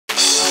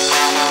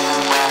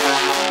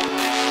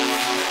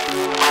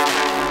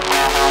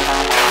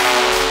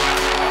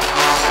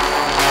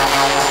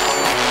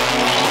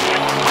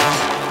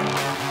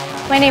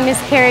My name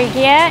is Kari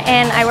Geha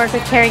and I work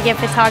with Geha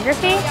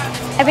Photography.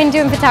 I've been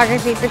doing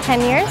photography for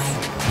 10 years.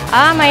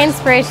 My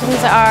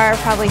inspirations are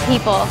probably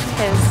people,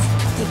 because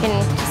you can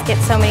just get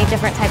so many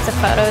different types of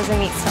photos and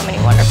meet so many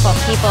wonderful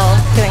people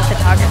doing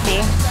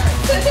photography.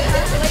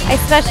 I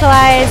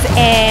specialize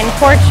in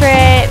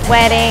portrait,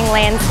 wedding,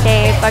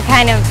 landscape. I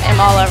kind of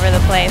am all over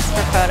the place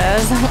for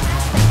photos.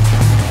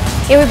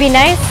 It would be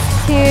nice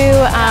to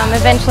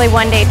eventually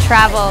one day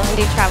travel and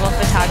do travel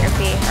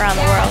photography around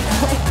the world.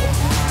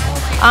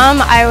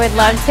 I would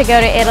love to go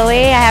to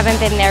Italy. I haven't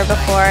been there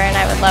before, and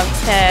I would love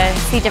to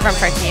see different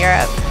parts of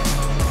Europe.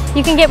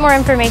 You can get more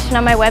information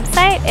on my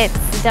website. It's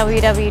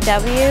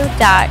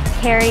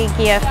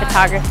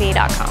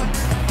www.karigehaphotography.com.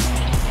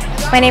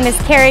 My name is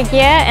Kari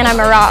Geha, and I'm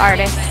a raw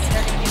artist.